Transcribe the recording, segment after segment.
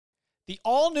The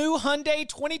all-new Hyundai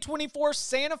 2024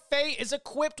 Santa Fe is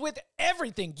equipped with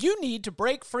everything you need to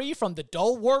break free from the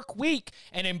dull work week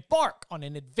and embark on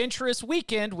an adventurous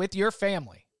weekend with your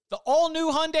family. The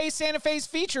all-new Hyundai Santa Fe's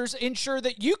features ensure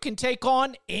that you can take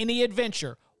on any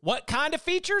adventure. What kind of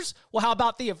features? Well, how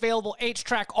about the available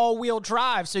H-Track all-wheel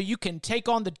drive so you can take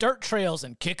on the dirt trails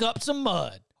and kick up some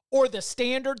mud? Or the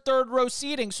standard third-row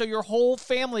seating so your whole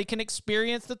family can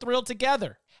experience the thrill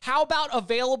together? How about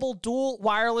available dual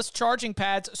wireless charging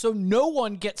pads so no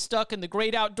one gets stuck in the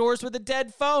great outdoors with a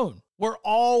dead phone? We're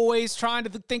always trying to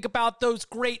think about those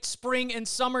great spring and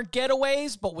summer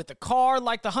getaways, but with a car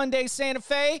like the Hyundai Santa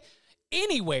Fe,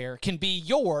 anywhere can be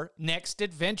your next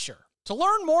adventure. To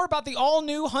learn more about the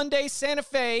all-new Hyundai Santa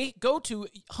Fe, go to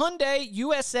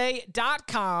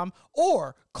HyundaiUSA.com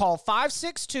or call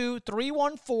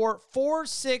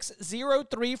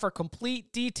 562-314-4603 for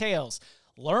complete details.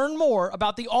 Learn more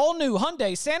about the all-new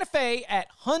Hyundai Santa Fe at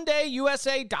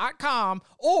HyundaiUSA.com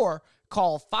or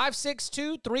call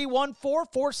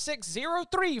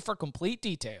 562-314-4603 for complete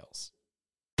details.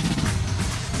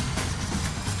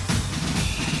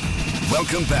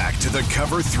 Welcome back to the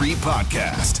Cover 3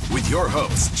 podcast with your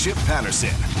hosts, Chip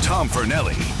Patterson, Tom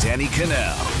Fornelli, Danny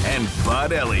Cannell, and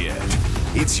Bud Elliott.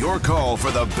 It's your call for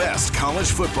the best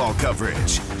college football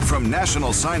coverage, from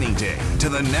National Signing Day to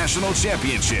the National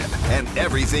Championship and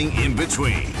everything in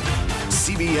between.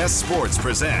 CBS Sports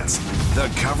presents the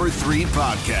Cover 3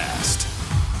 podcast.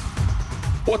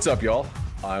 What's up, y'all?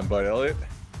 I'm Bud Elliott.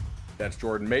 That's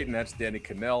Jordan Mayton. That's Danny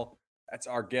Cannell. That's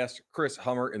our guest, Chris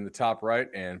Hummer, in the top right,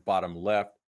 and bottom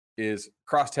left is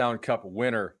Crosstown Cup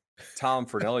winner Tom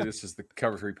Fornelli. This is the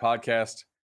Cover 3 podcast.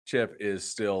 Chip is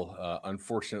still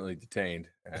unfortunately detained,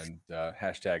 and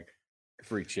hashtag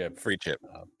free Chip. Free Chip.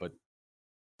 But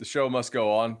the show must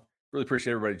go on. Really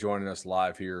appreciate everybody joining us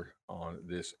live here on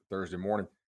this Thursday morning.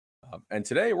 And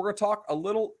today we're going to talk a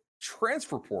little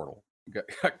transfer portal. We got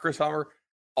Chris Hummer,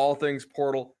 all things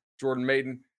portal. Jordan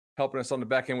Mayton helping us on the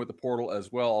back end with the portal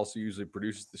as well. Also usually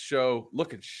produces the show.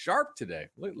 Looking sharp today.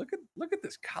 Look at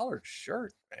this collared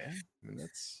shirt, man. I mean,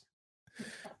 that's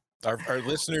our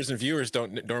listeners and viewers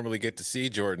don't normally get to see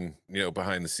Jordan,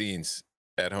 behind the scenes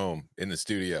at home in the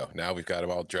studio. Now we've got him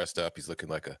all dressed up. He's looking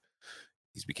like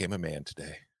he's became a man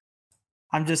today.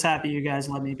 I'm just happy you guys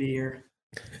let me be here.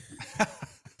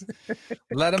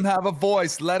 Let him have a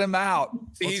voice. Let him out.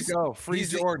 Let's go. Free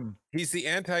Jordan. He's the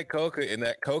anti-Coca, and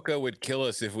that Coca would kill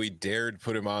us if we dared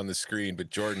put him on the screen. But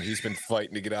Jordan, he's been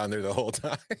fighting to get on there the whole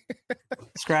time.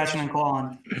 Scratching and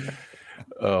clawing.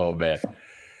 Oh, man.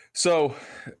 So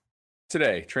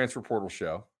today, Transfer Portal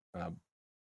Show. The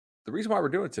reason why we're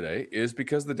doing it today is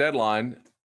because the deadline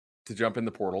to jump in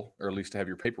the portal, or at least to have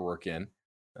your paperwork in,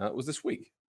 was this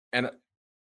week. And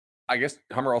I guess,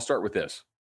 Hummer, I'll start with this.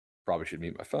 Probably should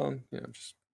mute my phone,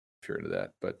 just if you're into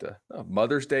that. But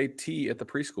Mother's Day tea at the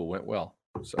preschool went well.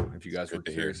 So if you guys were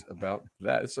curious about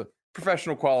that, it's a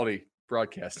professional quality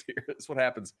broadcast here. That's what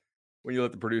happens when you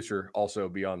let the producer also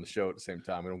be on the show at the same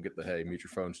time. We don't get the, hey, mute your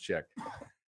phones check.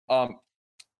 So,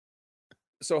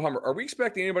 Hummer, are we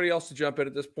expecting anybody else to jump in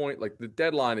at this point? Like, the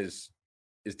deadline is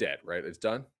dead, right? It's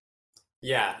done?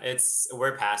 Yeah,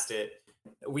 we're past it.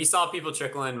 We saw people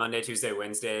trickle in Monday, Tuesday,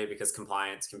 Wednesday because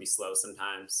compliance can be slow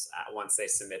sometimes once they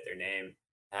submit their name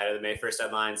ahead of the May 1st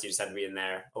deadline. So you just had to be in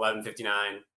there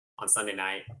 11:59 on Sunday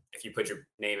night. If you put your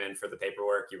name in for the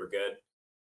paperwork, you were good.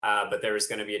 But there was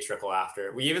going to be a trickle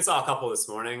after. We even saw a couple this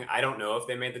morning. I don't know if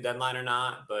they made the deadline or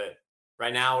not, but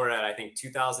right now we're at, I think,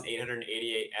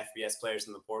 2,888 FBS players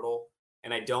in the portal.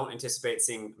 And I don't anticipate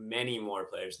seeing many more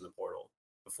players in the portal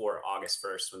before August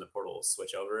 1st when the portal will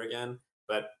switch over again.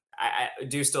 But I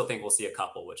do still think we'll see a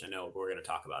couple, which I know we're going to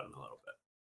talk about in a little bit.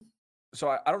 So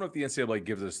I don't know if the NCAA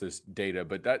gives us this data,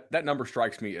 but that number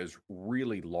strikes me as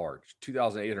really large.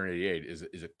 2,888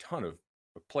 is a ton of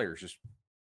players. Just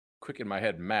quick in my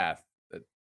head math.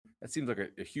 That seems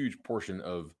like a huge portion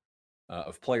of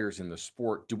players in the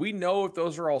sport. Do we know if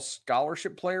those are all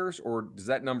scholarship players, or does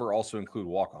that number also include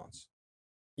walk-ons?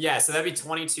 Yeah, so that'd be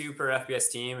 22 per FBS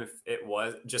team if it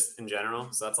was just in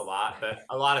general. So that's a lot, but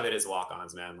a lot of it is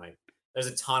walk-ons, man. Like, there's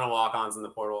a ton of walk-ons in the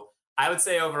portal. I would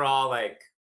say overall, like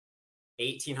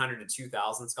 1,800 to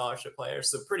 2,000 scholarship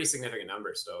players. So pretty significant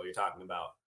numbers. So you're talking about,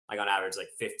 like, on average, like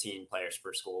 15 players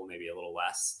per school, maybe a little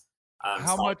less.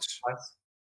 How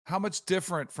much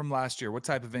different from last year? What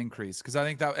type of increase? Because I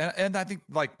think that, and I think,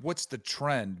 like, what's the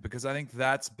trend? Because I think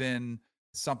that's been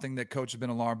something that coach has been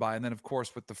alarmed by. And then, of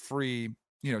course, with the free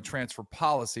transfer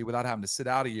policy, without having to sit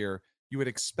out a year, you would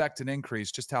expect an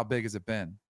increase. Just how big has it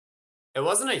been? It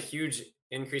wasn't a huge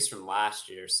increase from last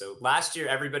year. So last year,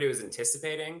 everybody was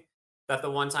anticipating that the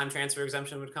one-time transfer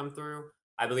exemption would come through.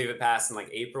 I believe it passed in like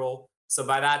April. So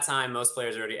by that time, most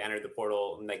players already entered the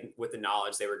portal and like with the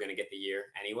knowledge they were going to get the year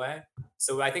anyway.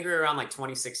 So I think we were around like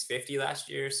 2,650 last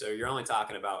year. So you're only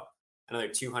talking about another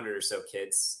 200 or so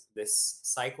kids this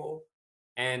cycle.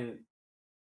 And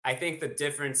I think the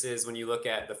difference is when you look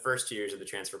at the first 2 years of the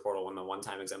transfer portal when the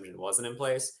one-time exemption wasn't in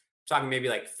place, we're talking maybe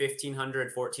like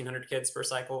 1,500, 1,400 kids per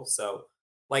cycle. So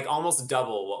like almost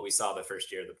double what we saw the first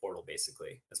year of the portal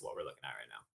basically is what we're looking at right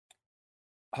now.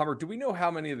 Hummer, do we know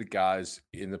how many of the guys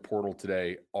in the portal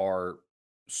today are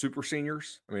super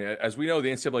seniors? I mean, as we know, the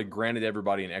NCAA granted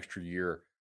everybody an extra year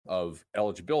of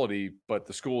eligibility, but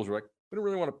the schools were like, we don't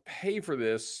really want to pay for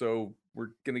this, so we're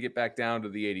going to get back down to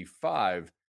the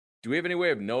 85. Do we have any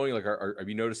way of knowing, like, have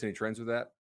you noticed any trends with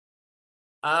that?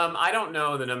 I don't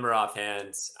know the number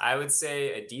offhand. I would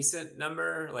say a decent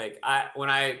number. Like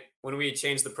when we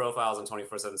changed the profiles on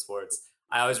 24/7 Sports,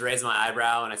 I always raise my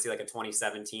eyebrow and I see like a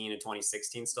 2017 and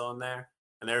 2016 still in there.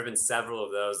 And there have been several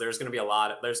of those. There's going to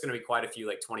be quite a few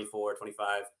like 24,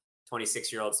 25,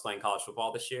 26-year-olds playing college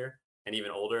football this year and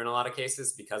even older in a lot of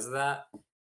cases because of that.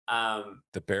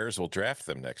 The Bears will draft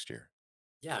them next year.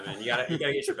 Yeah, man, you gotta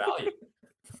get your value.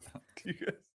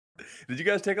 Did you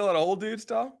guys take a lot of old dudes,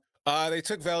 Tom? They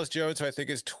took Velus Jones, who I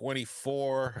think is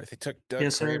 24. They took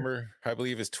Doug Kramer, I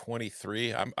believe is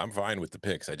 23. I'm fine with the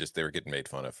picks. They were getting made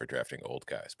fun of for drafting old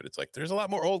guys, but it's like there's a lot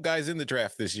more old guys in the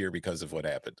draft this year because of what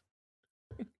happened.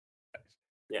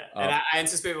 Yeah, and I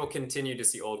anticipate we'll continue to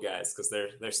see old guys because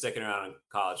they're sticking around in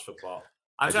college football.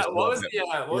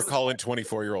 We're calling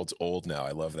 24-year-olds old now.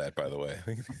 I love that, by the way.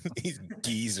 These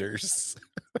geezers.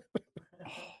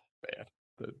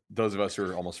 Those of us who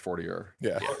are almost 40 are.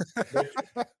 Yeah.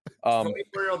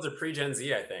 24-year-olds are pre-Gen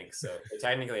Z, I think. So they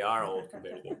technically are old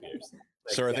compared to their peers.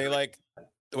 So are they like,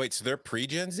 wait, so they're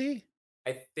pre-Gen Z?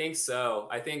 I think so.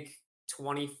 I think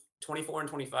 24 and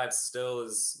 25 still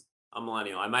is a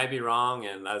millennial. I might be wrong,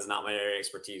 and that is not my area of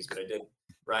expertise, but I did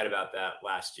write about that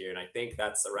last year. And I think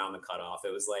that's around the cutoff.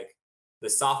 It was like the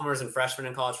sophomores and freshmen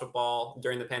in college football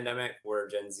during the pandemic were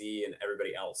Gen Z and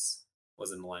everybody else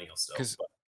was in millennial still.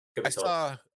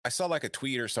 I saw like a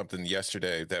tweet or something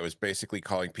yesterday that was basically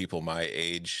calling people my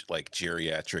age like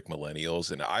geriatric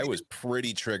millennials, and I was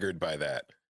pretty triggered by that.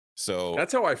 So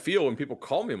that's how I feel when people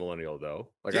call me millennial, though.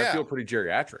 Like I feel pretty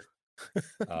geriatric.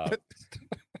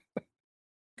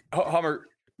 Hummer,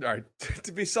 all right,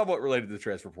 to be somewhat related to the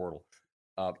transfer portal,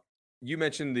 you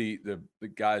mentioned the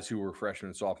guys who were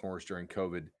freshmen and sophomores during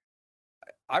COVID.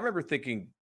 I remember thinking,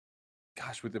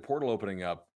 gosh, with the portal opening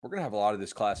up, we're going to have a lot of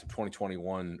this class of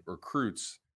 2021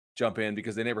 recruits jump in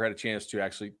because they never had a chance to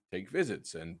actually take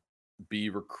visits and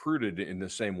be recruited in the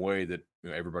same way that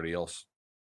everybody else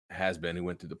has been who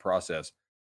went through the process.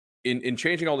 In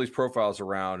changing all these profiles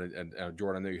around, and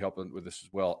Jordan, I know you helped with this as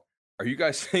well. Are you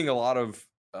guys seeing a lot of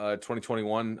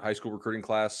 2021 high school recruiting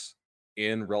class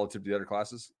in relative to the other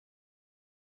classes?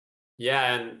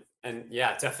 Yeah, and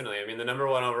yeah, definitely. I mean, the number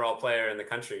one overall player in the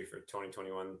country for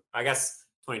 2021, I guess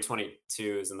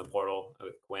 2022 is in the portal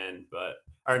with Quinn,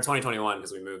 or in 2021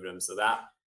 because we moved him. So that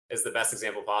is the best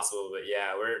example possible. But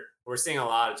yeah, we're seeing a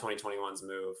lot of 2021s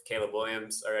move. Caleb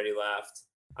Williams already left.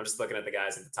 I'm just looking at the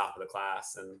guys at the top of the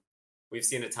class, and we've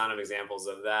seen a ton of examples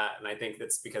of that. And I think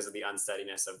that's because of the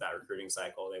unsteadiness of that recruiting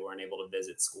cycle. They weren't able to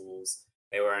visit schools.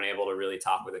 They weren't able to really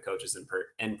talk with the coaches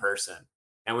in person.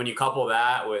 And when you couple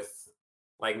that with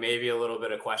like maybe a little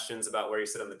bit of questions about where you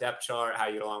sit on the depth chart, how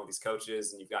you get along with these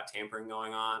coaches, and you've got tampering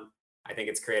going on, I think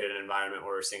it's created an environment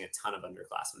where we're seeing a ton of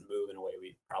underclassmen move in a way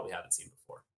we probably haven't seen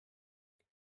before.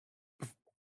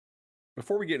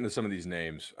 Before we get into some of these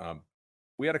names,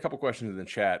 we had a couple questions in the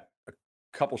chat a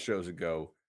couple shows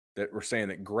ago that were saying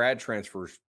that grad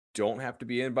transfers don't have to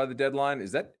be in by the deadline.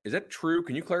 Is that true?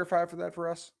 Can you clarify for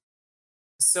us?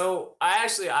 So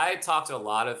I talked to a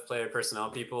lot of player personnel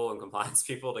people and compliance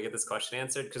people to get this question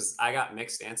answered because I got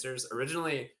mixed answers.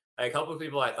 Originally, a couple of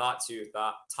people I thought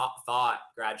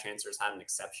grad transfers had an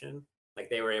exception,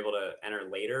 like they were able to enter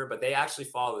later, but they actually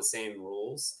follow the same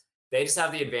rules. They just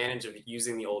have the advantage of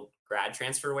using the old grad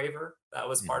transfer waiver that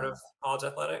was part of college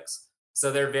athletics.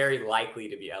 So they're very likely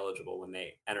to be eligible when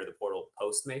they enter the portal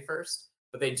post May 1st,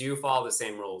 but they do follow the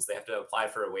same rules. They have to apply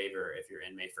for a waiver if you're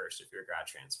in May 1st, if you're a grad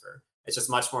transfer. It's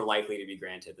just much more likely to be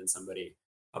granted than somebody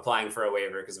applying for a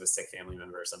waiver because of a sick family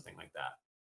member or something like that.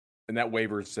 And that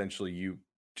waiver is essentially you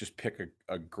just pick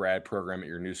a grad program at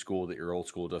your new school that your old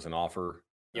school doesn't offer.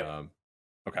 Yep.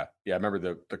 Okay. Yeah, I remember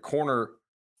the corner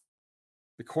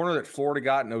that Florida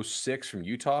got in 2006 from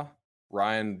Utah.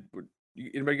 Ryan,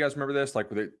 anybody guys remember this?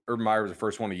 Like Urban Meyer was the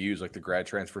first one to use like the grad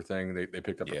transfer thing. They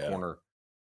picked up a corner.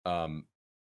 I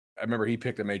remember he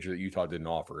picked a major that Utah didn't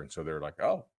offer, and so they're like,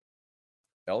 oh,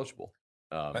 eligible.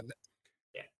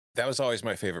 That was always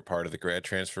my favorite part of the grad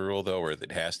transfer rule, though, where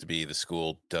it has to be the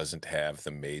school doesn't have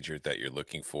the major that you're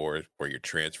looking for, where you're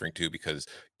transferring to, because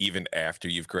even after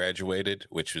you've graduated,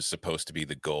 which was supposed to be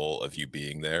the goal of you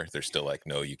being there, they're still like,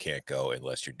 no, you can't go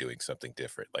unless you're doing something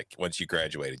different. Like once you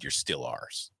graduated, you're still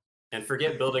ours. And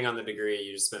forget building on the degree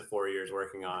you just spent 4 years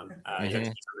working on. You have to do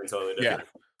something totally different.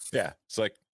 Yeah. It's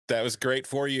like, that was great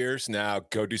 4 years. Now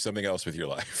go do something else with your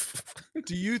life.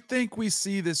 Do you think we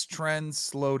see this trend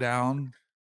slow down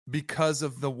because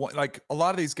of like a lot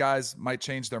of these guys might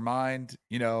change their mind,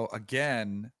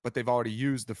 again, but they've already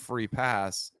used the free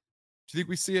pass? Do you think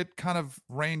we see it kind of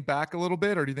rein back a little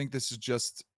bit, or do you think this is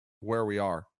just where we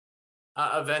are?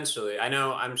 Eventually. I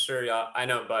know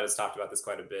Bud has talked about this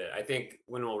quite a bit. I think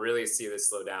when we'll really see this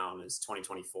slow down is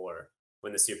 2024,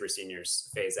 when the super seniors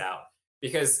phase out.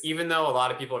 Because even though a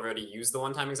lot of people have already used the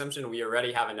one-time exemption, we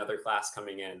already have another class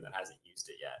coming in that hasn't used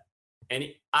it yet. And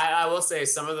I will say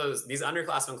these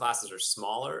underclassmen classes are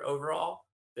smaller overall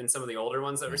than some of the older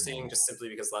ones that we're seeing, just simply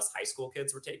because less high school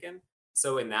kids were taken.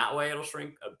 So in that way, it'll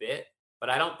shrink a bit. But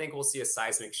I don't think we'll see a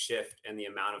seismic shift in the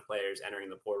amount of players entering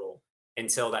the portal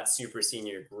until that super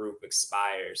senior group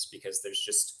expires, because there's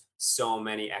just so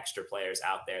many extra players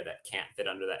out there that can't fit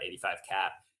under that 85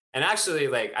 cap. And actually,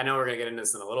 I know we're going to get into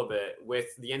this in a little bit, with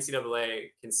the NCAA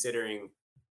considering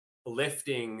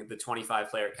lifting the 25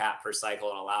 player cap per cycle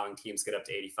and allowing teams to get up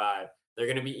to 85, there are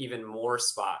going to be even more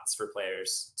spots for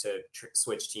players to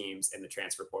switch teams in the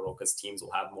transfer portal, because teams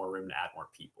will have more room to add more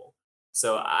people.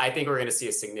 So I think we're going to see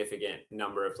a significant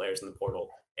number of players in the portal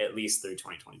at least through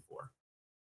 2024.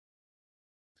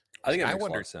 I think that makes a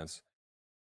lot of sense.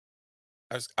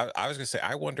 I was going to say,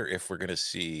 I wonder if we're going to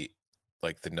see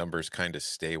the numbers kind of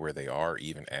stay where they are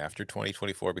even after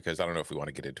 2024, because I don't know if we want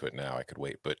to get into it now. I could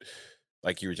wait, but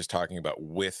like you were just talking about,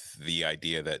 with the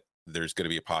idea that there's going to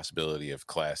be a possibility of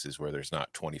classes where there's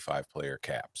not 25 player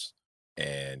caps.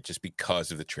 And just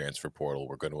because of the transfer portal,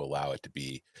 we're going to allow it to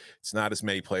be, it's not as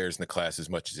many players in the class as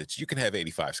much as you can have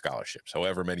 85 scholarships.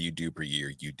 However many you do per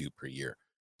year, you do per year.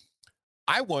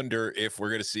 I wonder if we're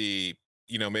going to see,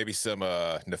 maybe some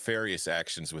nefarious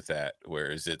actions with that,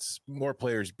 whereas it's more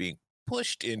players being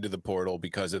pushed into the portal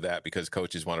because of that, because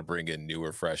coaches want to bring in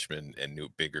newer freshmen and new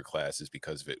bigger classes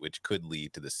because of it, which could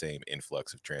lead to the same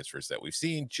influx of transfers that we've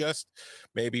seen, just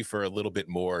maybe for a little bit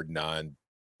more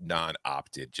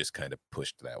non-opted, just kind of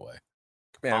pushed that way.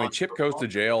 Man, I mean, Chip goes to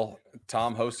jail.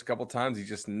 Tom hosts a couple of times. He's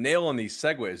just nailing these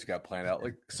segues got planned out.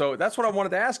 So that's what I wanted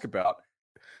to ask about.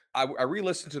 I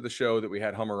re-listened to the show that we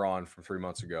had Hummer on from 3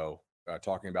 months ago,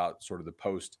 talking about sort of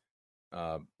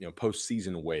the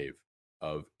post-season wave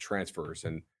of transfers.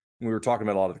 And we were talking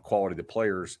about a lot of the quality of the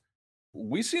players.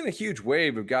 We've seen a huge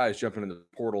wave of guys jumping into the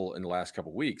portal in the last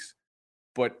couple of weeks.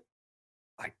 But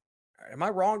am I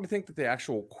wrong to think that the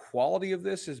actual quality of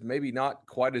this is maybe not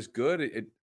quite as good?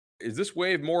 Is this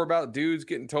wave more about dudes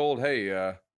getting told, hey,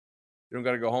 you don't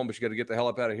got to go home, but you got to get the hell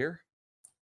up out of here?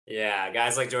 Yeah,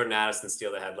 guys like Jordan Addison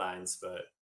steal the headlines. But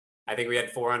I think we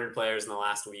had 400 players in the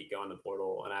last week go in the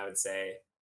portal, and I would say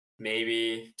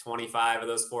maybe 25 of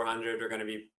those 400 are going to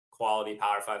be quality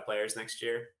Power 5 players next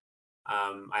year.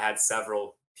 I had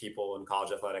several people in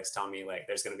college athletics tell me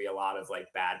there's going to be a lot of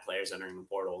bad players entering the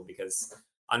portal, because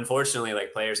unfortunately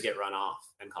players get run off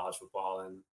in college football.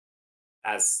 And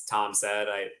as Tom said,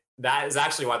 that is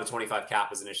actually why the 25 cap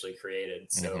was initially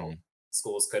created. So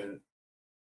schools couldn't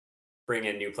bring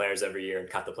in new players every year and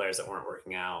cut the players that weren't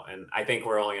working out. And I think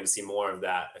we're only going to see more of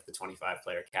that if the 25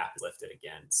 player cap is lifted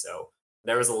again. So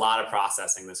there was a lot of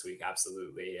processing this week.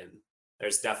 Absolutely. And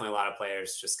there's definitely a lot of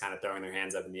players just kind of throwing their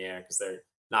hands up in the air because they're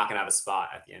not going to have a spot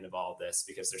at the end of all of this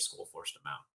because their school forced them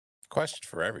out. Question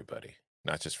for everybody,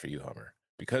 not just for you, Hummer.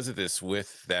 Because of this,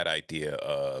 with that idea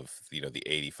of, the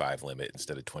 85 limit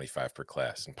instead of 25 per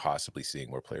class and possibly seeing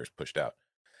more players pushed out,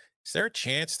 is there a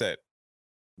chance that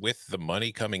with the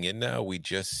money coming in now, we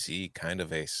just see kind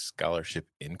of a scholarship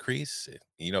increase?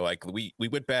 We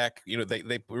went back,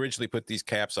 they originally put these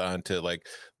caps on to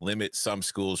limit some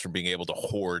schools from being able to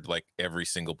hoard every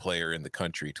single player in the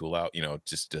country to allow,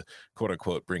 just to quote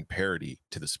unquote bring parity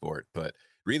to the sport, but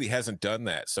really hasn't done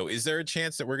that. So is there a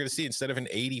chance that we're going to see, instead of an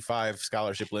 85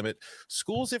 scholarship limit,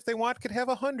 schools, if they want, could have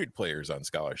 100 players on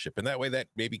scholarship, and that way that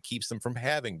maybe keeps them from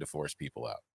having to force people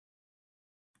out?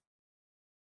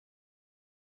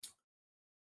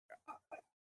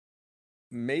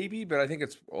 Maybe, but I think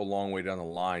it's a long way down the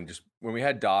line. Just when we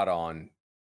had Dodd on,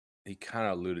 he kind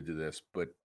of alluded to this, but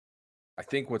I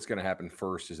think what's going to happen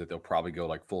first is that they'll probably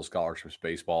go full scholarships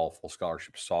baseball, full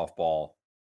scholarships softball.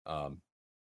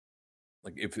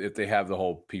 If they have the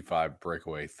whole P5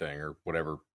 breakaway thing or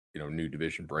whatever, new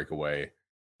division breakaway,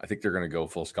 I think they're going to go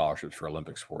full scholarships for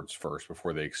Olympic sports first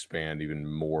before they expand even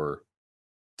more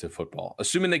to football,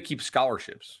 assuming they keep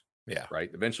scholarships. Yeah. Right.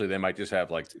 Eventually they might just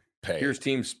have like, Pay. here's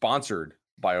teams sponsored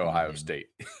by Ohio State,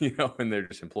 and they're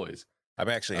just employees. I'm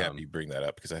actually happy you bring that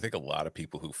up because I think a lot of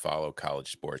people who follow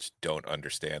college sports don't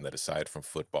understand that aside from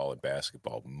football and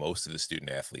basketball, most of the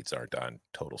student athletes aren't on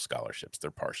total scholarships.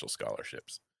 They're partial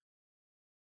scholarships.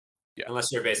 Yeah.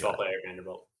 Unless you're a baseball player at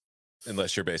Vanderbilt.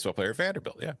 Unless you're a baseball player at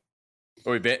Vanderbilt. Yeah.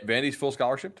 Oh, wait, Vandy's full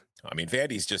scholarship? I mean,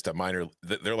 Vandy's just a minor.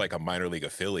 They're like a minor league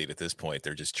affiliate at this point.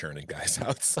 They're just churning guys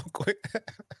out so quick.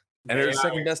 And they're the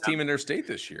second best team in their state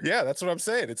this year. Yeah, that's what I'm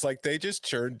saying. It's like they just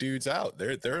churn dudes out.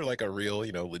 They're like a real,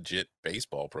 legit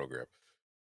baseball program.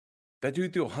 That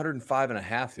dude threw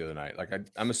 105.5 the other night. Like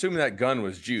I'm assuming that gun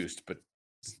was juiced, but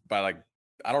by like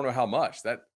I don't know how much.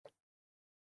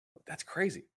 That's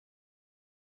crazy.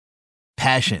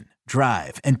 Passion,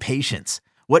 drive, and patience.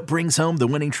 What brings home the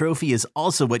winning trophy is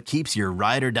also what keeps your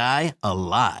ride or die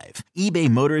alive. eBay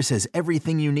Motors has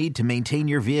everything you need to maintain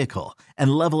your vehicle and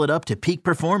level it up to peak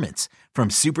performance, from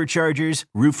superchargers,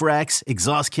 roof racks,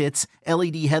 exhaust kits,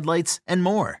 LED headlights, and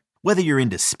more. Whether you're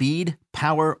into speed,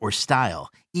 power, or style,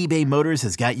 eBay Motors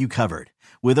has got you covered.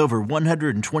 With over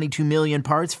 122 million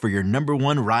parts for your number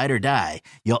one ride or die,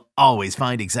 you'll always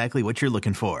find exactly what you're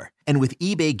looking for. And with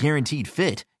eBay Guaranteed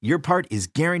Fit, your part is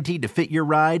guaranteed to fit your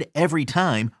ride every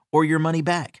time or your money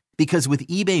back. Because with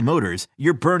eBay Motors,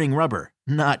 you're burning rubber,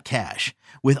 not cash.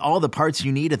 With all the parts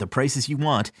you need at the prices you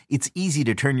want, it's easy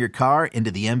to turn your car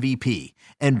into the MVP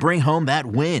and bring home that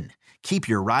win. Keep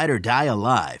your ride or die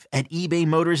alive at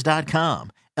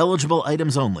ebaymotors.com. Eligible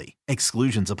items only.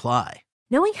 Exclusions apply.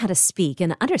 Knowing how to speak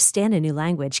and understand a new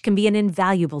language can be an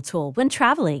invaluable tool when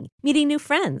traveling, meeting new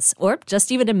friends, or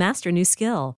just even to master a new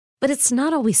skill. But it's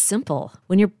not always simple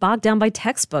when you're bogged down by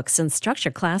textbooks and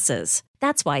structured classes.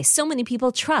 That's why so many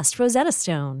people trust Rosetta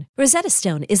Stone. Rosetta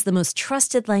Stone is the most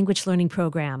trusted language learning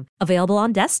program, available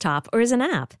on desktop or as an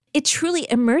app. It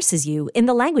truly immerses you in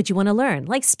the language you want to learn,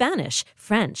 like Spanish,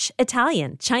 French,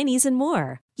 Italian, Chinese, and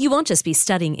more. You won't just be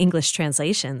studying English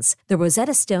translations. The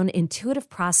Rosetta Stone intuitive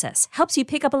process helps you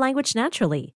pick up a language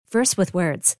naturally, first with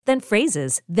words, then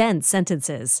phrases, then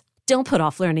sentences. Don't put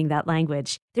off learning that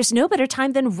language. There's no better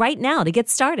time than right now to get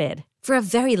started. For a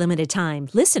very limited time,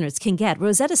 listeners can get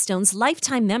Rosetta Stone's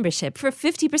lifetime membership for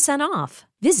 50% off.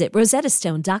 Visit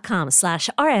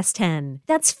rosettastone.com/rs10.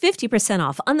 That's 50%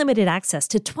 off unlimited access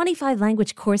to 25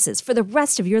 language courses for the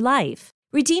rest of your life.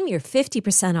 Redeem your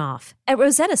 50% off at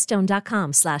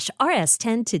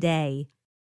rosettastone.com/rs10 today.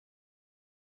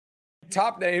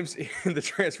 Top names in the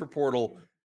transfer portal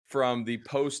from the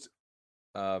post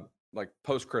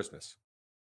Christmas,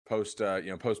 post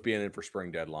being in for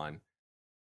spring deadline.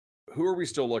 Who are we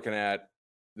still looking at?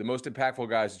 The most impactful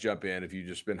guys to jump in. If you've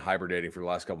just been hibernating for the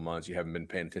last couple months, you haven't been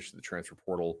paying attention to the transfer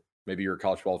portal. Maybe you're a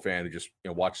college football fan who just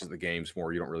watches the games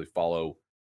more. You don't really follow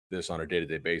this on a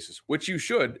day-to-day basis, which you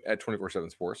should at 24/7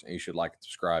 Sports, and you should like and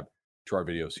subscribe to our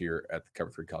videos here at the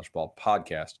Cover 3 College Ball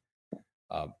podcast.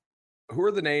 Who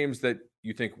are the names that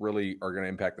you think really are going to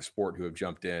impact the sport who have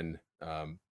jumped in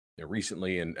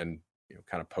recently and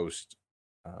kind of post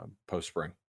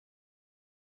spring?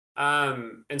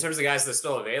 In terms of guys that are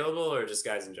still available, or just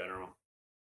guys in general?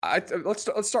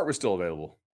 Let's start with still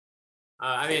available.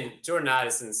 Jordan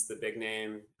Addison's the big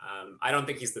name. I don't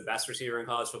think he's the best receiver in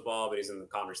college football, but he's in the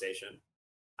conversation.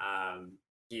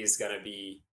 He's going to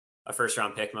be a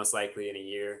first-round pick most likely in a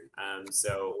year.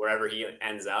 So wherever he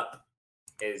ends up,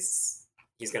 he's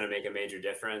going to make a major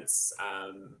difference.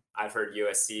 I've heard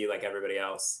USC, like everybody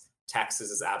else.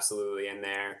 Texas is absolutely in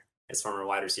there. His former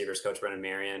wide receivers coach, Brennan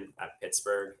Marion at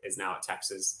Pittsburgh, is now at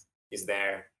Texas. He's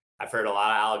there. I've heard a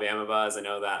lot of Alabama buzz. I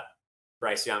know that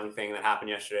Bryce Young thing that happened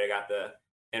yesterday got the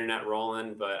internet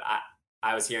rolling, but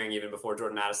I was hearing even before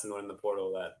Jordan Addison went in the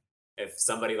portal that if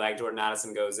somebody like Jordan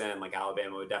Addison goes in, like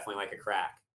Alabama would definitely like a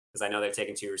crack, because I know they've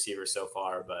taken 2 receivers so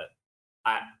far, but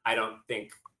I don't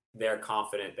think they're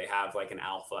confident they have like an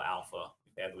alpha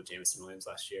they had with Jameson Williams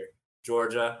last year.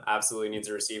 Georgia absolutely needs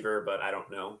a receiver, but I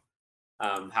don't know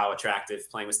how attractive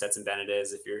playing with Stetson Bennett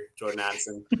is if you're Jordan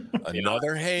Addison.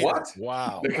 Another hater. What?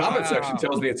 Wow. The comment section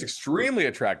tells me it's extremely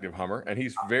attractive, Hummer, and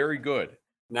he's very good.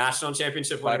 National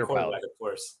championship winning quarterback, of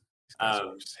course.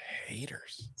 Just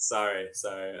haters. Sorry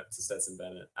to Stetson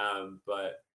Bennett.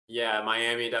 But yeah,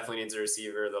 Miami definitely needs a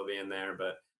receiver. They'll be in there,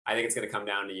 but I think it's going to come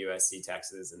down to USC,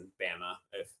 Texas, and Bama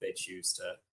if they choose to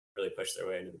really push their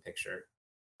way into the picture.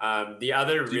 The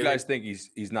other, do you guys think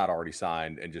he's not already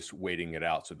signed and just waiting it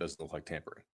out so it doesn't look like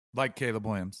tampering? Like Caleb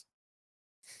Williams.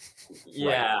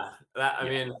 Yeah, right. I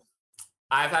mean,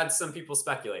 I've had some people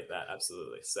speculate that,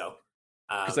 absolutely. So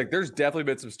Because like there's definitely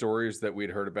been some stories that we'd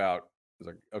heard about. It's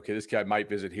like, okay, this guy might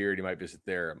visit here and he might visit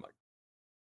there. I'm like,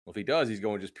 well, if he does, he's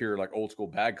going just pure like old school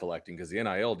bag collecting because the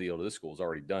NIL deal to this school is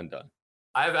already done.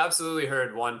 I've absolutely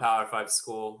heard one Power 5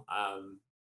 school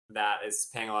that is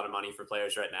paying a lot of money for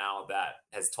players right now that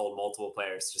has told multiple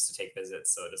players just to take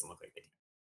visits so it doesn't look like they can.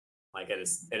 Like it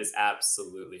is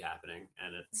absolutely happening,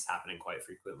 and it's happening quite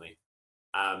frequently.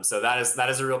 So that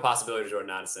is a real possibility for Jordan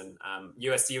Addison.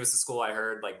 USC was the school I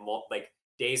heard like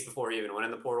days before he even went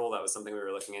in the portal. That was something we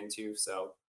were looking into.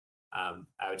 So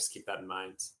I would just keep that in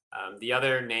mind. The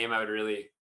other name I would really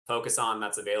focus on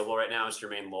that's available right now is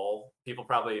Jermaine Lowell. People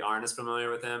probably aren't as familiar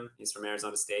with him. He's from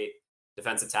Arizona State,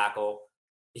 defensive tackle.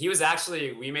 He was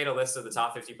actually, we made a list of the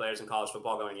top 50 players in college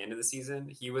football going into the season.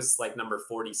 He was like number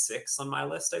 46 on my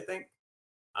list, I think.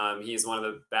 He's one of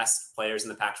the best players in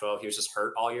the Pac-12. He was just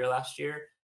hurt all year last year.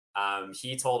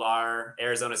 He told our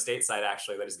Arizona State side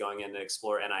actually that he's going in to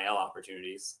explore NIL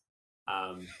opportunities,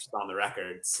 just on the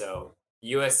record. So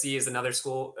USC is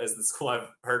the school I've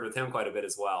heard with him quite a bit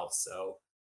as well. So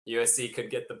USC could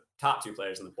get the top 2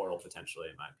 players in the portal potentially,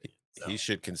 in my opinion. So. He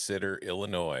should consider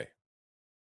Illinois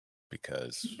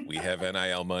because we have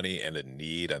NIL money and a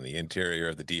need on the interior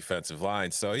of the defensive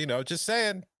line. So, just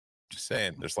saying,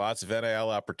 there's lots of NIL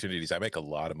opportunities. I make a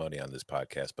lot of money on this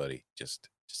podcast, buddy. Just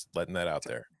letting that out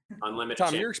there. Unlimited.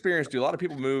 Tom, your experience, do a lot of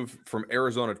people move from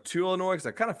Arizona to Illinois? Because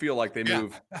I kind of feel like they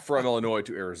move from Illinois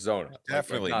to Arizona.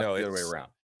 Definitely. Like no, the other way around.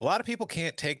 A lot of people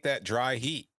can't take that dry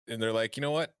heat. And they're like, you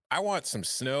know what? I want some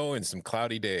snow and some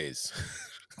cloudy days.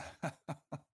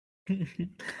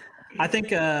 I think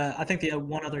the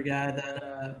one other guy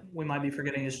that we might be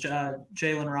forgetting is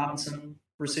Jalen Robinson,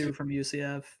 receiver from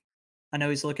UCF. I know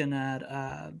he's looking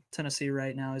at Tennessee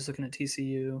right now. He's looking at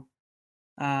TCU.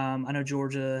 I know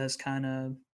Georgia has kind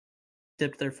of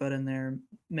dipped their foot in there,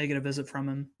 making a visit from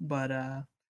him. But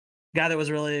guy that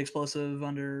was really explosive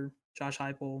under Josh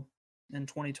Heupel in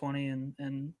 2020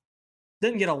 and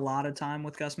didn't get a lot of time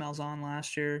with Gus Malzahn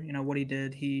last year. What he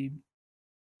did, he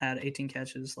had 18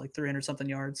 catches, like 300-something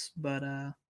yards. But,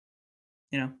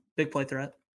 big play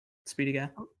threat, speedy guy.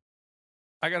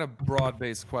 I got a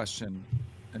broad-based question,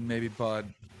 and maybe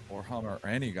Bud or Hummer or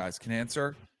any of you guys can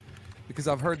answer, because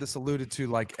I've heard this alluded to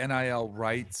like NIL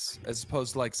rights as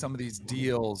opposed to like some of these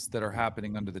deals that are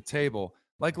happening under the table.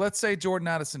 Like, let's say Jordan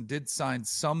Addison did sign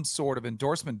some sort of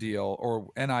endorsement deal or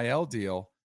NIL deal.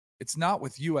 It's not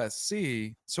with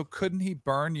USC. So couldn't he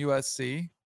burn USC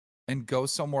and go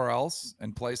somewhere else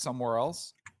and play somewhere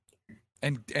else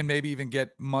and maybe even get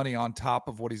money on top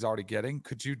of what he's already getting?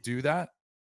 Could you do that?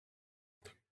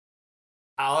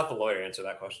 I'll let the lawyer answer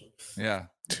that question. Yeah.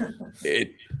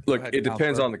 It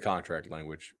depends on the contract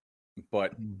language,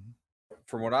 but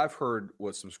from what I've heard,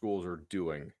 what some schools are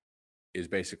doing is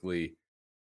basically,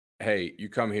 hey, you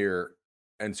come here,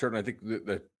 and certainly I think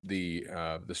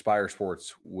the Spire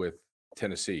Sports with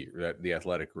Tennessee that the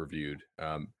Athletic reviewed,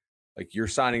 like you're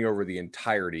signing over the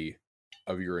entirety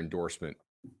of your endorsement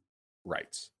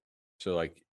rights. So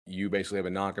like you basically have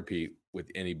a non-compete with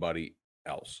anybody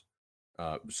else.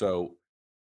 So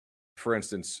for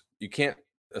instance, you can't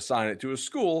assign it to a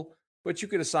school, but you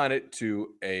could assign it to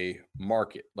a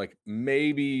market, like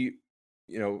maybe,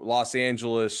 Los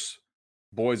Angeles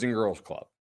Boys and Girls Club.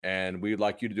 And we'd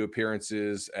like you to do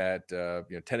appearances at 10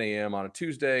 a.m. on a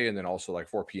Tuesday, and then also like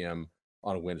 4 p.m.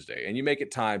 on a Wednesday. And you make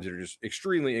it times that are just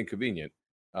extremely inconvenient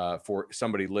for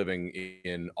somebody living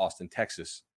in Austin,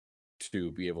 Texas,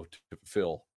 to be able to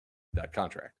fulfill that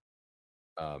contract.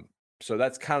 So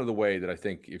that's kind of the way that I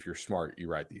think if you're smart, you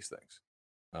write these things.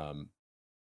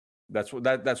 That's what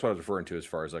I was referring to as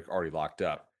far as like already locked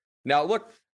up. Now,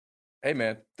 look, hey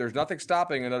man, there's nothing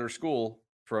stopping another school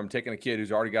from taking a kid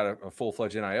who's already got a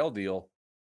full-fledged NIL deal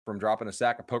from dropping a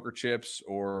sack of poker chips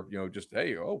or, just,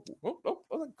 hey,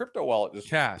 the crypto wallet just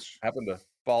cash happened to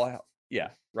fall out. Yeah,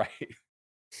 right.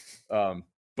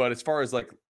 But as far as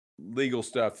like legal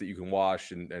stuff that you can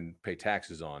wash and pay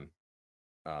taxes on,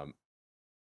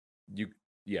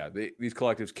 these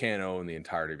collectives can own the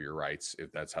entirety of your rights if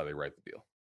that's how they write the deal.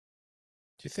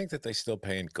 Do you think that they still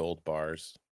pay in gold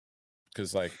bars?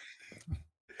 Because like,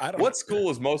 what school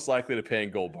is most likely to pay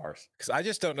in gold bars? Because I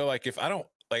just don't know. Like, if I don't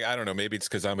know, maybe it's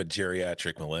because I'm a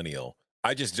geriatric millennial.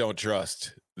 I just don't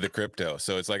trust the crypto.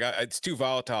 So it's like, it's too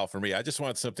volatile for me. I just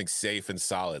want something safe and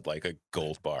solid, like a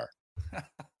gold bar.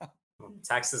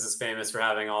 Texas is famous for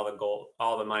having all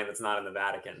the money that's not in the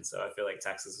Vatican. So I feel like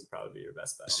Texas would probably be your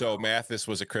best bet. So Mathis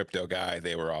was a crypto guy.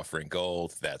 They were offering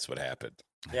gold. That's what happened.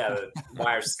 Yeah, the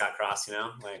wires just got crossed,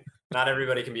 like not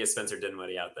everybody can be a Spencer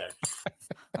Dinwiddie out there.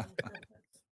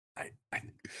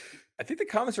 I think the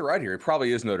comments are right here. It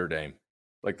probably is Notre Dame.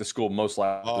 like the school most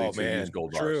likely to use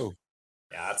gold bars. True.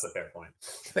 Yeah, that's a fair point.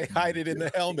 They hide it in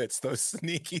the helmets, those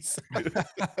sneakies.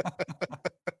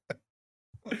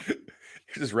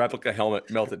 Just replica helmet,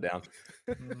 melt it down.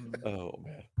 Oh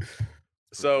man.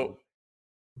 So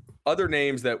other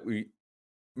names that we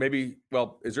maybe,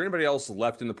 well, is there anybody else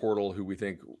left in the portal who we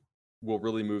think will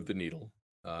really move the needle?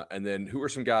 And then who are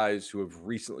some guys who have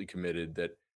recently committed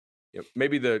that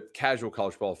maybe the casual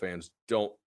college football fans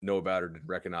don't know about or didn't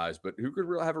recognize, but who could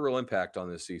have a real impact on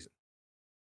this season?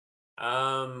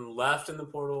 Left in the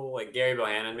portal, like Gary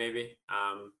Bohannon, maybe.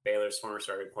 Baylor's former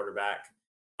starting quarterback.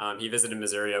 He visited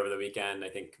Missouri over the weekend. I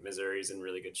think Missouri's in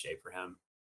really good shape for him.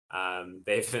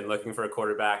 They've been looking for a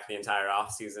quarterback the entire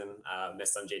offseason.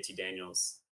 Missed on JT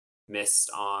Daniels. Missed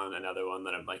on another one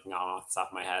that I'm blanking on off the top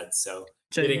of my head. So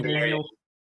Jaden Daniels.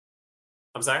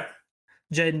 I'm sorry?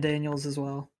 Jaden Daniels as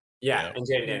well. Yeah, and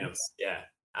Jaden Daniels. Yeah.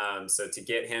 So to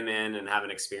get him in and have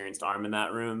an experienced arm in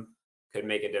that room could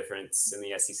make a difference in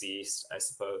the SEC East, I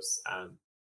suppose.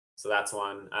 So that's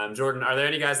one. Jordan, are there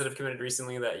any guys that have committed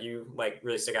recently that you like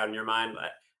really stick out in your mind?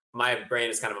 My brain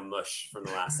is kind of a mush from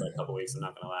the last couple weeks. I'm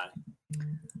not gonna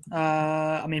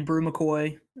lie. I mean, Brew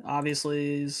McCoy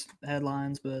obviously is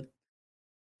headlines, but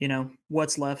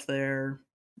what's left there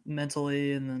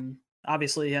mentally, and then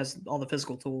obviously he has all the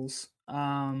physical tools.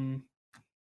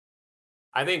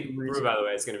 I think Brew, by the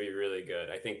way, is going to be really good.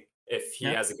 I think if he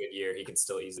has a good year, he can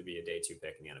still easily be a day 2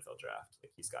 pick in the NFL draft.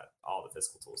 Like he's got all the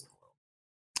physical tools in the world,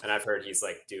 and I've heard he's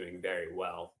like doing very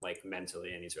well, like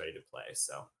mentally, and he's ready to play.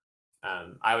 So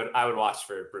I would watch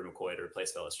for Brew McCoy to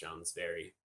replace Velus Jones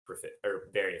very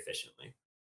efficiently.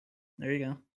 There you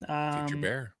go. Future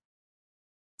Bear.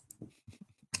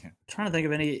 Trying to think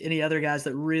of any other guys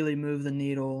that really move the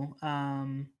needle.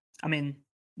 I mean,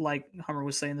 like Hummer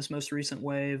was saying, this most recent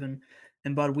wave, and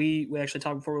Bud, we actually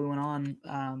talked before we went on.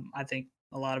 I think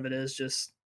a lot of it is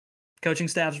just coaching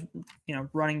staffs,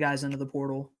 running guys into the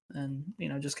portal, and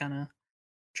just kind of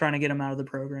trying to get them out of the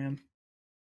program.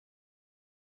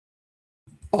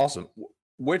 Awesome.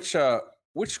 Which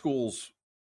schools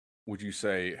would you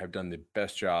say have done the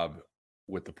best job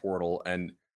with the portal,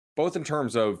 and both in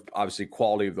terms of obviously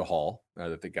quality of the haul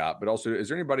that they got, but also is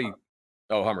there anybody?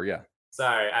 Oh, Hummer, yeah.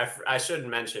 Sorry, I should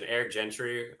mention Eric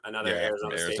Gentry, another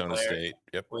Arizona State player.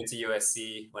 Yep. Went to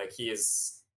USC. Like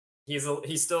he's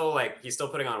still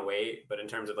putting on weight, but in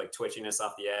terms of like twitchiness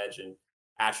off the edge and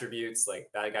attributes, like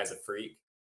that guy's a freak.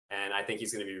 And I think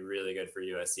he's going to be really good for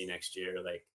USC next year.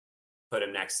 Like put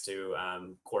him next to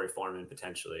Corey Foreman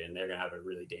potentially, and they're going to have a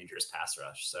really dangerous pass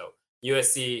rush. So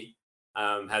USC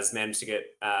has managed to get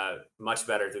much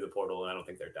better through the portal, and I don't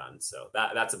think they're done. So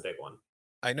that's a big one.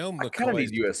 I know I kind of need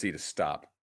USC to stop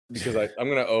because I'm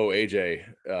going to owe AJ,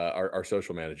 our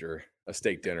social manager, a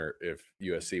steak dinner if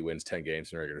USC wins 10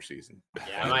 games in regular season.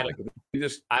 Yeah,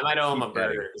 I might owe him a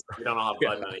burger because we don't all have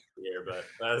blood money here, but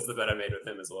that was the bet I made with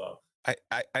him as well.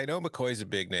 I know McCoy's a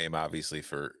big name, obviously,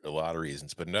 for a lot of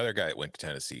reasons, but another guy that went to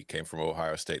Tennessee came from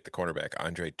Ohio State, the cornerback,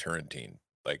 Andre Turrentine.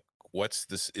 Like, what's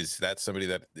this? Is that somebody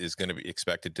that is going to be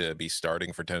expected to be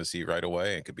starting for Tennessee right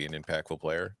away and could be an impactful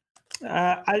player?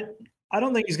 I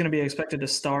don't think he's going to be expected to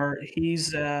start.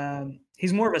 He's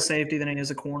more of a safety than he is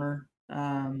a corner,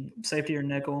 safety or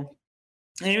nickel.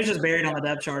 And he was just buried on the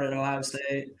depth chart at Ohio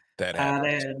State. That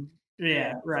happens. They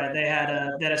had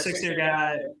a 6-year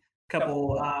guy, a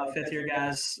couple 5th-year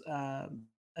guys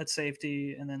at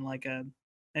safety, and then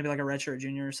maybe a redshirt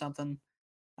junior or something.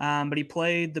 But he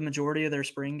played the majority of their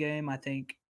spring game. I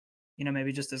think,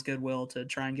 maybe just his goodwill to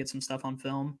try and get some stuff on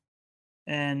film.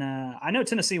 And I know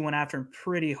Tennessee went after him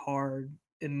pretty hard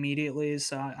immediately,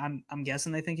 so I'm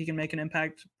guessing they think he can make an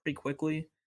impact pretty quickly.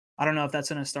 I don't know if that's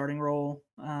in a starting role,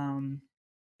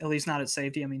 at least not at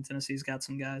safety. I mean, Tennessee's got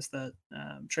some guys that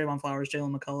Trayvon Flowers,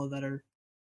 Jalen McCullough that are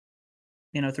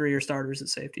 3-year starters at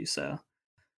safety. So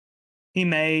he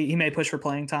may push for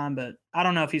playing time, but I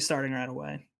don't know if he's starting right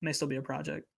away. May still be a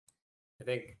project. I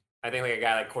think like a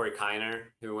guy like Corey Kiner,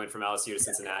 who went from LSU to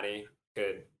Cincinnati,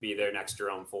 could be their next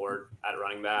Jerome Ford at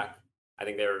running back. I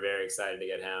think they were very excited to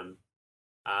get him.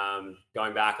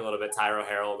 Going back a little bit, Tyro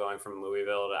Harrell going from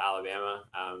Louisville to Alabama.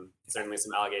 Certainly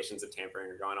some allegations of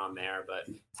tampering are going on there, but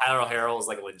Tyro Harrell is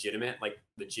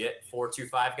legit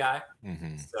 4.25 guy.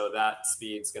 Mm-hmm. So that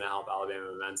speed's going to help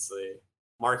Alabama immensely.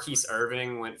 Marquise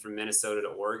Irving went from Minnesota to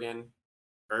Oregon.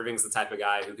 Irving's the type of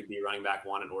guy who could be running back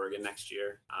 1 at Oregon next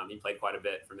year. He played quite a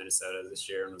bit for Minnesota this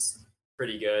year and was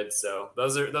pretty good. So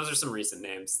those are some recent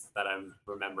names that I'm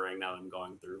remembering now that I'm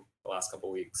going through the last couple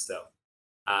of weeks. So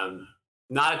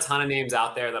not a ton of names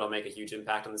out there that'll make a huge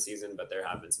impact on the season, but there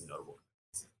have been some notable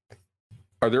ones.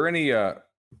 Are there any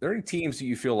teams that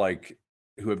you feel like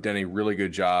who have done a really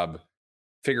good job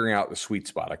figuring out the sweet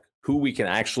spot, like who we can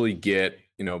actually get,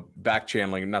 back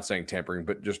channeling. I'm not saying tampering,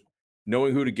 but just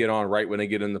knowing who to get on right when they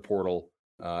get in the portal,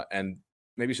 and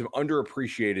maybe some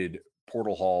underappreciated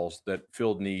portal hauls that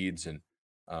filled needs, and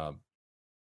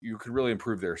you could really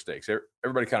improve their stakes.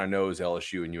 Everybody kind of knows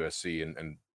LSU and USC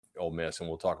and Ole Miss, and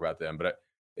we'll talk about them. But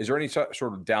is there any sort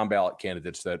of down ballot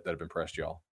candidates that have impressed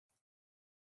y'all?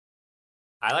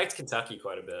 I liked Kentucky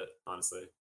quite a bit, honestly.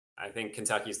 I think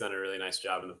Kentucky's done a really nice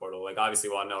job in the portal. Like, obviously,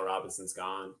 Wan'Dale Robinson's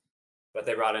gone, but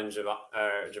they brought in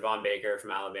Javon Baker from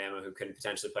Alabama, who could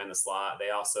potentially play in the slot. They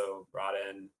also brought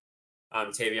in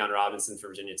Tavion Robinson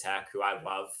from Virginia Tech, who I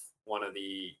love, one of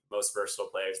the most versatile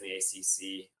players in the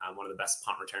ACC, one of the best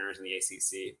punt returners in the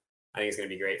ACC. I think it's going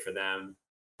to be great for them.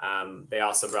 They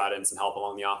also brought in some help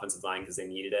along the offensive line because they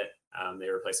needed it. They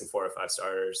were replacing 4 or 5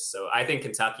 starters. So I think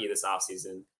Kentucky this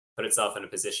offseason put itself in a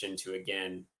position to,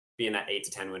 again, be in that 8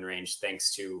 to 10 win range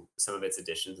thanks to some of its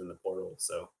additions in the portal.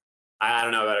 So I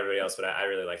don't know about everybody else, but I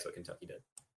really liked what Kentucky did.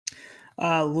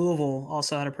 Louisville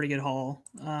also had a pretty good haul.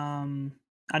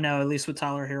 I know, at least with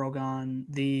Tyler Harrell gone,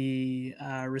 the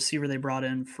receiver they brought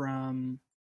in from,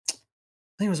 I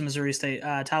think it was Missouri State,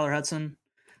 Tyler Hudson.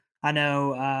 I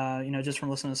know, just from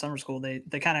listening to summer school, they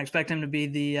kind of expect him to be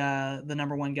the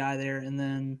number one guy there, and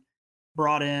then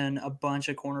brought in a bunch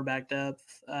of cornerback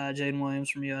depth, Jaden Williams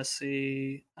from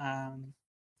USC,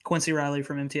 Quincy Riley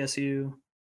from MTSU,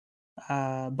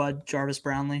 Bud Jarvis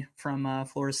Brownlee from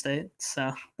Florida State.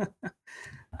 So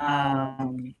I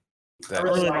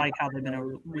really like how they've been a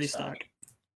restock. I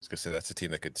was going to say, that's a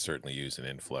team that could certainly use an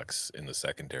influx in the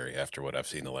secondary after what I've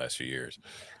seen the last few years.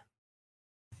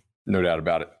 No doubt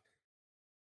about it.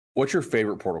 What's your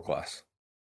favorite portal class?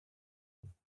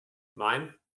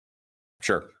 Mine?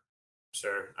 Sure.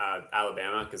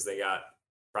 Alabama, because they got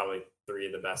probably 3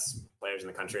 of the best players in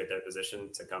the country at their position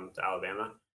to come to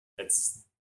Alabama. It's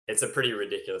a pretty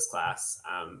ridiculous class.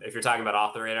 If you're talking about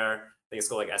off the radar, I think a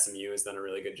school like SMU has done a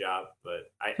really good job,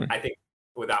 but I think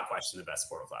without question the best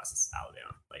portal class is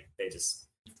Alabama. Like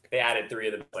they added 3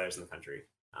 of the players in the country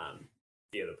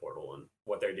via the portal, and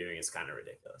what they're doing is kind of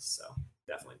ridiculous. So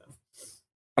definitely them.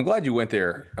 I'm glad you went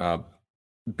there,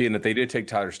 being that they did take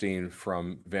Tyler Steen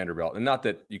from Vanderbilt, and not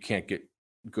that you can't get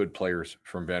good players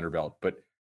from Vanderbilt, but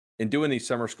in doing these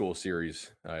summer school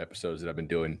series episodes that I've been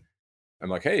doing, I'm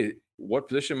like, hey, what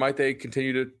position might they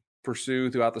continue to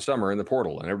pursue throughout the summer in the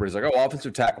portal? And everybody's like, oh,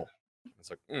 offensive tackle. It's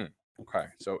like, okay.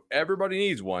 So everybody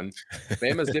needs one.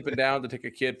 Bama's dipping down to take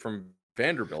a kid from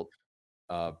Vanderbilt.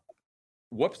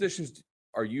 What positions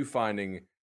are you finding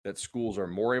that schools are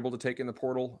more able to take in the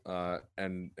portal,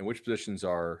 and which positions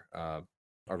are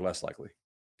less likely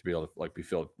to be able to be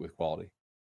filled with quality?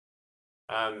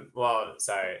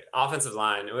 Offensive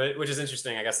line, which is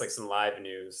interesting. I guess some live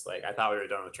news. I thought we were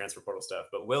done with transfer portal stuff,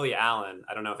 but Willie Allen,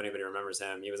 I don't know if anybody remembers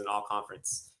him. He was an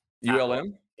all-conference.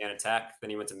 ULM? Indiana Tech. Then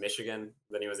he went to Michigan.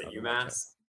 Then he was at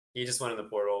UMass. He just went in the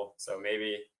portal. So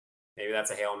maybe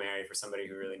that's a Hail Mary for somebody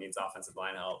who really needs offensive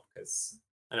line help, because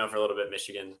I know for a little bit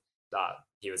Michigan thought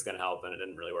he was going to help, and it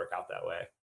didn't really work out that way.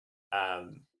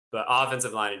 But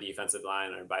offensive line and defensive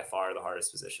line are by far the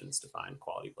hardest positions to find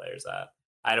quality players at.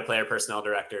 I had a player personnel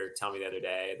director tell me the other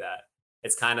day that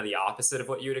it's kind of the opposite of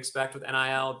what you would expect with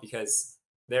NIL, because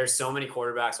there's so many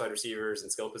quarterbacks, wide receivers,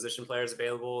 and skill position players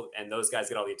available, and those guys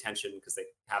get all the attention because they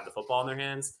have the football in their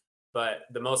hands. But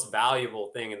the most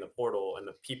valuable thing in the portal, and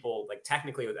the people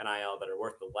technically with NIL that are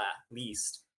worth the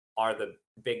least, are the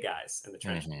big guys in the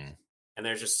trenches. Mm-hmm. And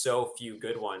there's just so few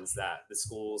good ones that the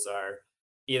schools are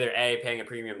either A, paying a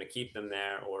premium to keep them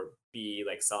there, or B,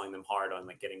 selling them hard on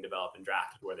getting developed and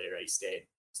drafted where they already stayed.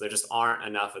 So there just aren't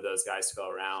enough of those guys to go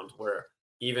around, where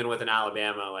even with an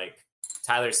Alabama,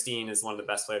 Tyler Steen is one of the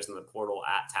best players in the portal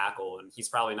at tackle. And he's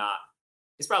probably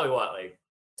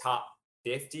top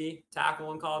 50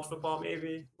 tackle in college football,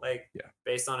 maybe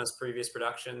based on his previous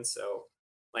production. So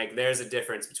there's a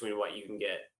difference between what you can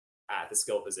get at the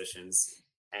skill positions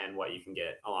and what you can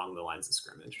get along the lines of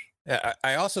scrimmage. Yeah,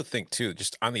 I also think too,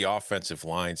 just on the offensive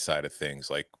line side of things,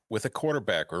 with a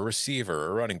quarterback or a receiver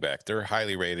or running back, they're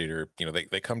highly rated, or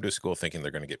they come to school thinking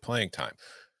they're going to get playing time.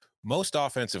 Most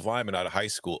offensive linemen out of high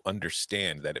school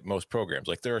understand that at most programs,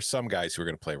 there are some guys who are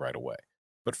going to play right away,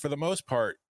 but for the most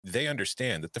part, they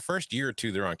understand that the first year or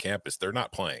two they're on campus, they're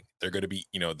not playing. They're going to be,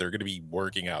 they're going to be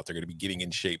working out. They're going to be getting in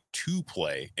shape to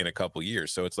play in a couple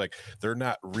years. So it's they're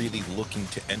not really looking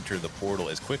to enter the portal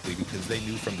as quickly, because they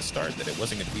knew from the start that it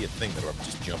wasn't going to be a thing that I'm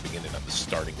just jumping in and I'm the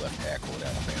starting left tackle at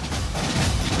Alabama.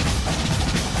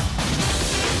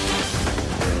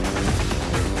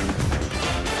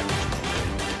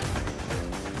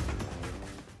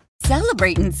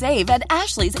 Celebrate and save at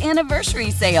Ashley's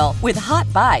Anniversary Sale. With Hot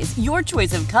Buys, your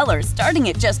choice of colors starting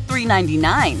at just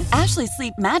 $3.99. Ashley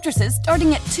Sleep mattresses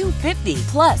starting at $2.50.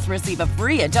 Plus, receive a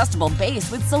free adjustable base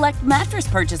with select mattress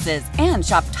purchases. And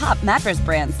shop top mattress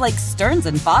brands like Stearns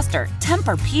 & Foster,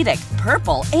 Tempur-Pedic,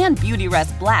 Purple, and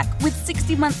Beautyrest Black with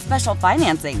 60-month special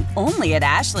financing. Only at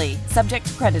Ashley. Subject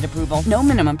to credit approval. No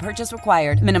minimum purchase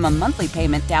required. Minimum monthly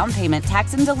payment, down payment,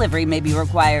 tax, and delivery may be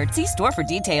required. See store for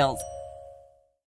details.